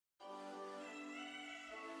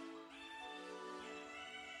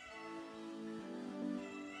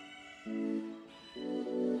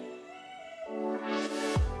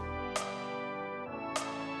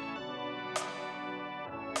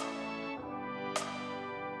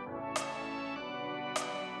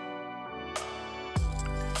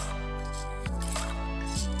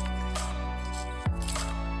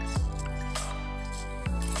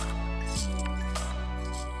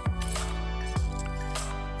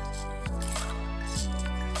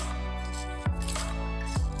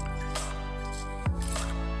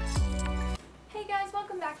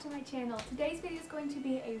channel. Today's video is going to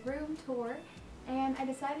be a room tour, and I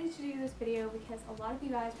decided to do this video because a lot of you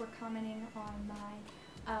guys were commenting on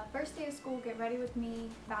my first day of school get ready with me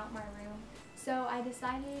about my room. So I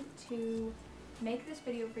decided to make this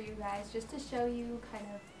video for you guys just to show you kind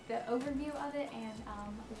of the overview of it and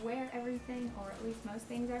where everything, or at least most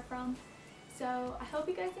things, are from. So I hope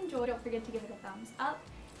you guys enjoy. Don't forget to give it a thumbs up.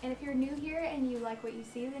 And if you're new here and you like what you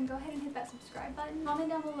see, then go ahead and hit that subscribe button. Comment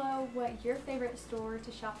down below what your favorite store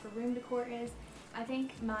to shop for room decor is. I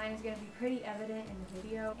think mine is going to be pretty evident in the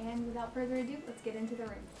video. And without further ado, let's get into the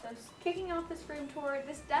room. So kicking off this room tour,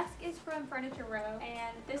 this desk is from Furniture Row,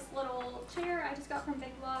 and this little chair I just got from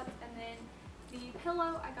Big Lots, and then the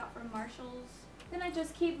pillow I got from Marshall's. Then I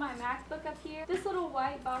just keep my MacBook up here. This little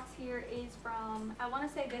white box here is from, I want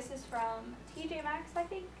to say this is from TJ Maxx, I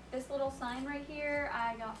think. This little sign right here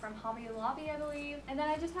I got from Hobby Lobby, I believe. And then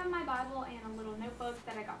I just have my Bible and a little notebook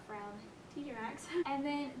that I got from TJ Maxx. And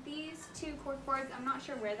then these two cork boards, I'm not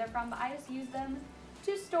sure where they're from, but I just use them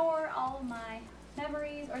to store all of my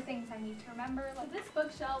memories or things I need to remember. Like this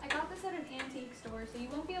bookshelf, I got this at an antique store, so you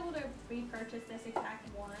won't be able to repurchase this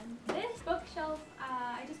exact one. This bookshelf,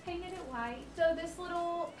 I just painted it white. So this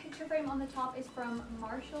little picture frame on the top is from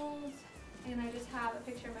Marshall's, and I just have a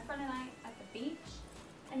picture of my friend and I at the beach.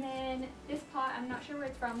 And then this pot, I'm not sure where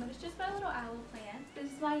it's from, but it's just my little aloe plant.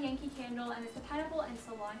 This is my Yankee candle, and it's a pineapple and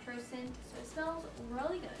cilantro scent, so it smells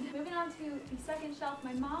really good. Moving on to the second shelf,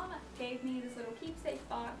 my mom gave me this little keepsake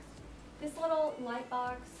box. This little light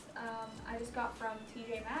box I just got from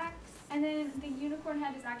TJ Maxx. And then the unicorn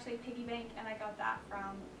head is actually a piggy bank, and I got that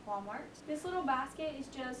from Walmart. This little basket is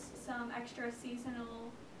just some extra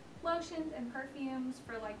seasonal lotions and perfumes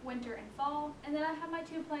for like winter and fall. And then I have my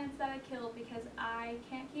two plants that I killed because I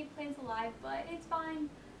can't keep plants alive, but it's fine.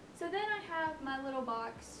 So then I have my little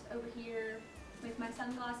box over here with my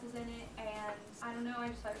sunglasses in it, and I don't know, I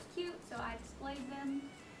just thought it was cute, so I displayed them.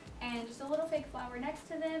 And just a little fake flower next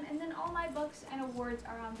to them, and then all my books and awards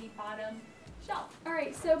are on the bottom shelf.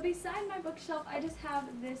 Alright, so beside my bookshelf, I just have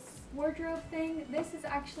this wardrobe thing. This is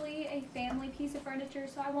actually a family piece of furniture,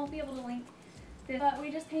 so I won't be able to link this, but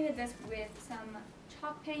we just painted this with some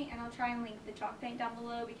chalk paint, and I'll try and link the chalk paint down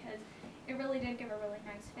below because it really did give a really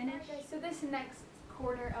nice finish. Okay, so this next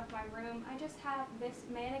corner of my room, I just have this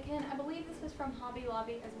mannequin. I believe this is from Hobby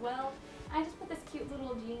Lobby as well. I just put this cute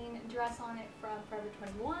little jean dress on it from Forever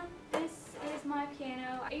 21. This is my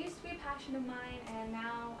piano. It used to be a passion of mine, and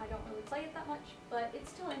now I don't really play it that much, but it's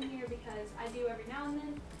still in here because I do every now and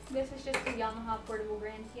then. This is just a Yamaha portable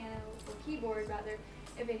grand piano, or keyboard rather,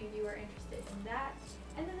 if any of you are interested in that.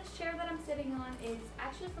 And then this chair that I'm sitting on is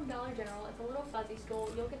actually from Dollar General. It's a little fuzzy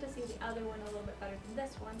stool. You'll get to see the other one a little bit better than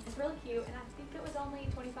this one. It's really cute, and I think it was only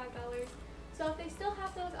 $25. So if they still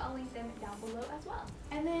have those, I'll link them down below as well.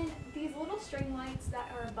 And then these little string lights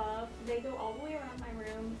that are above, they go all the way around my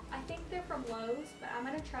room. I think they're from Lowe's, but I'm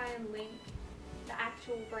going to try and link the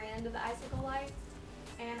actual brand of the icicle lights.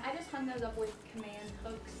 And I just hung those up with command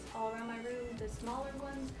hooks all around my room, the smaller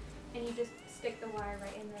ones, and you just stick the wire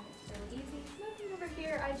right in them. It's really easy. Moving over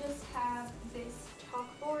here, I just have this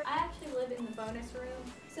chalkboard. I actually live in the bonus room.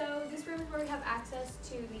 So this room is where we have access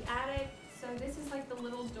to the attic. So this is like the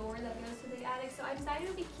little door that goes to the attic. So I decided it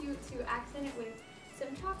would be cute to accent it with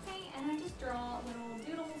some chalk paint, and I just draw little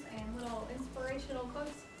doodles and little inspirational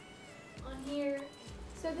quotes on here.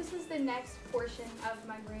 So this is the next portion of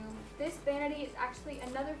my room. This vanity is actually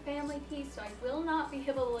another family piece, so I will not be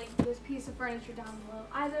able to link this piece of furniture down below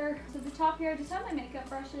either. So at the top here, I just have my makeup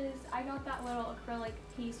brushes. I got that little acrylic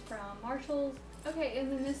piece from Marshall's. Okay,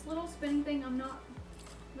 and then this little spinning thing, I'm not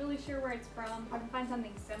really sure where it's from. If I can find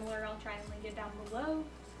something similar, I'll try and link it down below.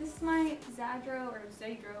 This is my zadro,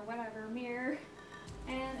 whatever, mirror.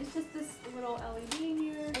 And it's just this little LED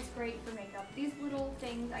mirror. It's great for makeup. These little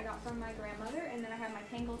things I got from my grandmother, and then I have my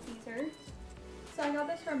Tangle teaser. So I got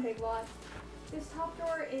this from Big Lots. This top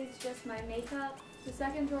drawer is just my makeup. The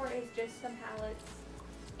second drawer is just some palettes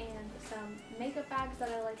and some makeup bags that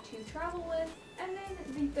I like to travel with. And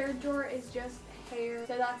then the third drawer is just hair.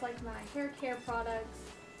 So that's like my hair care products,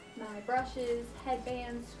 my brushes,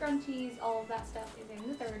 headbands, scrunchies, all of that stuff is in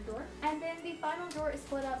the third drawer. And then the final drawer is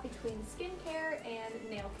split up between skincare and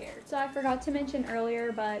nail care. So I forgot to mention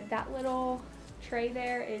earlier, but that little tray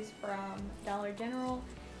there is from Dollar General,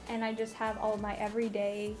 and I just have all of my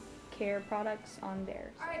everyday care products on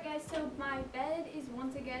there. Alright guys, so my bed is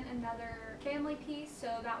once again another family piece, so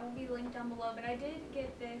that will be linked down below, but I did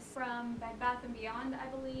get this from Bed Bath & Beyond, I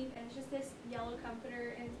believe, and it's just this yellow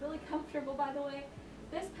comforter, and it's really comfortable, by the way.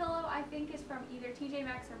 This pillow I think is from either TJ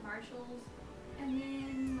Maxx or Marshall's. And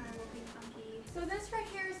then my little funky. So this right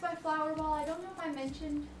here is my flower ball. I don't know if I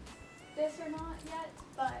mentioned this or not yet,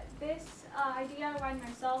 but this I DIY'd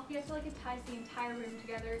myself. I feel like it ties the entire room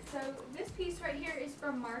together. So this piece right here is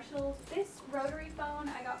from Marshall's. This rotary phone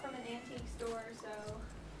I got from an antique store, so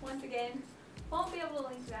once again, won't be able to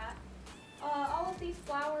link that. All of these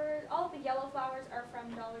flowers, all of the yellow flowers are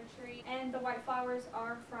from Dollar Tree, and the white flowers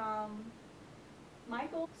are from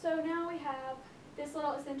Michael. So now we have this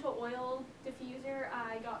little essential oil diffuser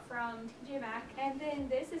I got from TJ Maxx, and then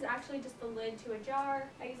this is actually just the lid to a jar.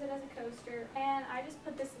 I use it as a coaster, and I just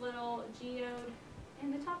put this little geode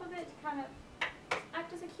in the top of it to kind of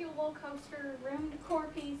act as a cute little coaster room decor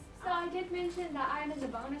piece. So I did mention that I'm in the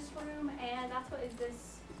bonus room, and that's what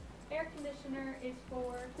this air conditioner is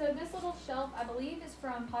for. So this little shelf I believe is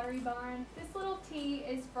from Pottery Barn. This little tea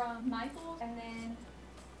is from Michael's, and then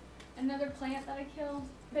another plant that I killed.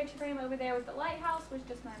 The picture frame over there with the lighthouse was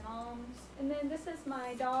just my mom's. And then this is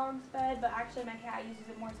my dog's bed, but actually my cat uses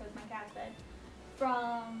it more, so it's my cat's bed.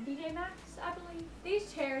 From TJ Maxx, I believe.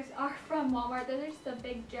 These chairs are from Walmart. Those are just the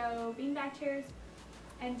Big Joe beanbag chairs.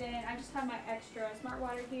 And then I just have my extra smart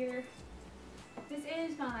water here. This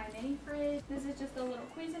is my mini fridge. This is just a little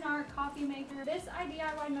Cuisinart coffee maker. This I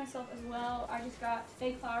DIY'd myself as well. I just got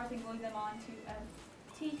fake flowers and glued them onto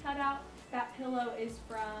a tea cutout. That pillow is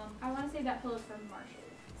from, I want to say that pillow is from Marshall.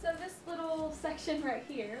 So this little section right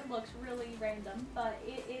here looks really random, but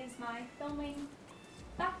it is my filming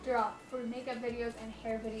backdrop for makeup videos and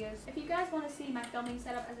hair videos. If you guys want to see my filming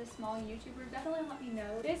setup as a small YouTuber, definitely let me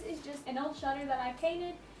know. This is just an old shutter that I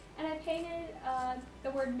painted, and I painted the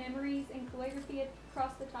word memories in calligraphy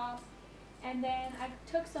across the top. And then I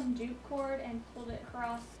took some jute cord and pulled it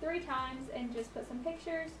across 3 times and just put some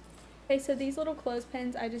pictures. Okay, so these little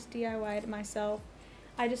clothespins I just DIY'd myself.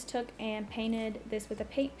 I just took and painted this with a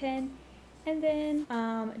paint pen, and then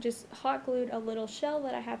just hot glued a little shell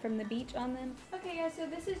that I have from the beach on them. Okay guys, so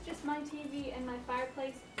this is just my TV and my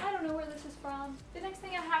fireplace. I don't know where this is from. The next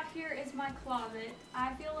thing I have here is my closet.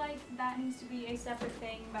 I feel like that needs to be a separate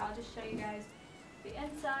thing, but I'll just show you guys. The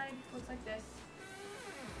inside looks like this.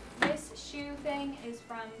 This shoe thing is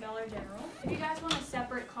from Dollar General. If you guys want a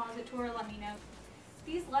separate closet tour, let me know.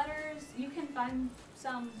 These letters, you can find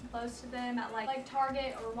some close to them at like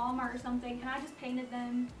Target or Walmart or something, and I just painted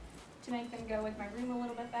them to make them go with my room a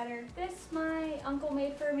little bit better. This my uncle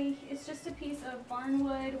made for me. It's just a piece of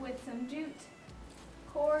barnwood with some jute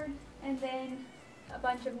cord and then a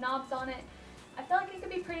bunch of knobs on it. I feel like it could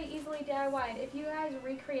be pretty easily DIY'd. If you guys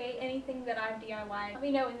recreate anything that I've DIY'd, let me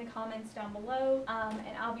know in the comments down below,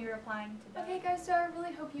 and I'll be replying to them. Okay guys, so I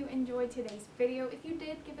really hope you enjoyed today's video. If you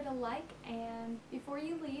did, give it a like, and before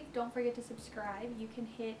you leave, don't forget to subscribe. You can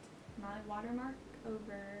hit my watermark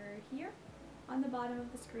over here on the bottom of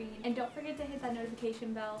the screen, and don't forget to hit that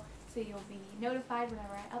notification bell so you'll be notified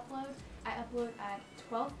whenever I upload. I upload at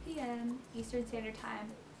 12 p.m. Eastern Standard Time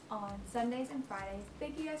on Sundays and Fridays.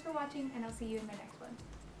 Thank you guys for watching, and I'll see you in my next one.